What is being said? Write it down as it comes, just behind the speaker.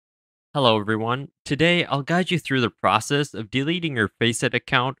Hello everyone. Today I'll guide you through the process of deleting your FaceIt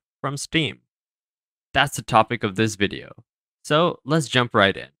account from Steam. That's the topic of this video. So let's jump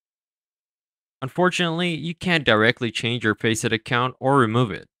right in. Unfortunately, you can't directly change your FaceIt account or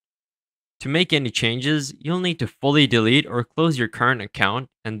remove it. To make any changes, you'll need to fully delete or close your current account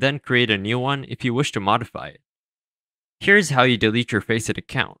and then create a new one if you wish to modify it. Here's how you delete your FaceIt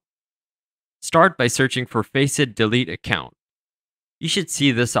account. Start by searching for FaceIt Delete Account. You should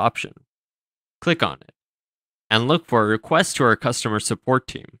see this option. Click on it and look for a request to our customer support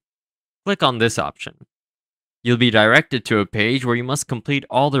team. Click on this option. You'll be directed to a page where you must complete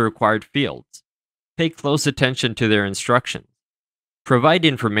all the required fields. Pay close attention to their instructions. Provide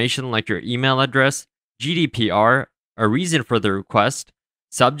information like your email address, GDPR, a reason for the request,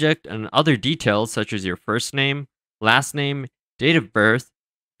 subject, and other details such as your first name, last name, date of birth,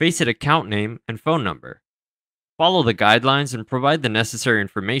 FaceIt account name, and phone number. Follow the guidelines and provide the necessary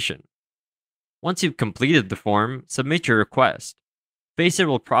information. Once you've completed the form, submit your request. FaceIt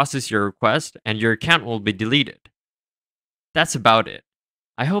will process your request and your account will be deleted. That's about it.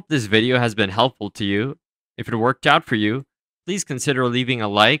 I hope this video has been helpful to you. If it worked out for you, please consider leaving a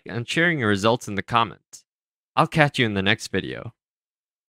like and sharing your results in the comments. I'll catch you in the next video.